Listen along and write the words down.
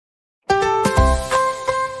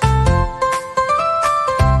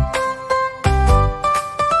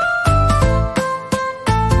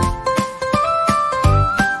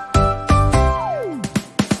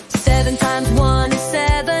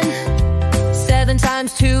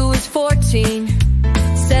times 2 is 14.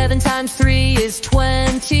 7 times 3 is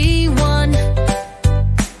 21.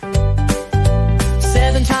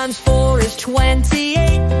 7 times 4 is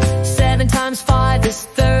 28. 7 times 5 is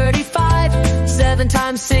 35. 7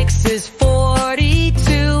 times 6 is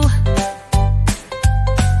 42.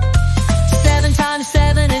 7 times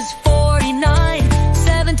 7 is 49.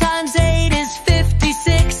 7 times 8 is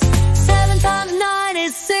 56. 7 times 9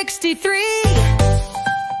 is 63.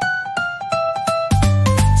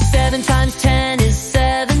 7 times 10 is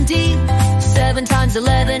 70. 7 times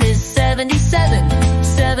 11 is 77.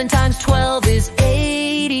 7 times 12 is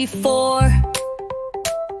 84.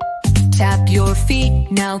 Tap your feet,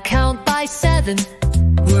 now count by 7.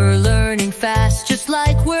 We're learning fast, just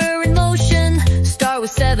like we're in motion. Start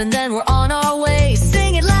with 7, then we're on our way.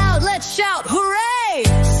 Sing it loud, let's shout, hooray!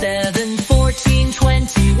 7, 14,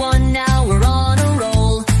 21, now we're on a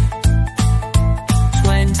roll.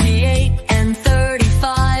 28 and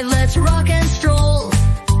 35, let's rock and stroll.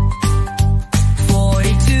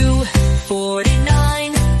 42,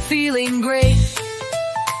 49, feeling great.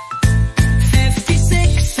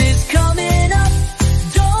 56 is coming up,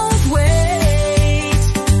 don't wait.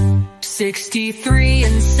 63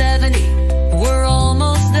 and 70, we're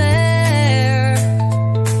almost there.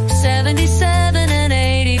 77 and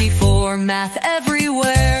 84, math every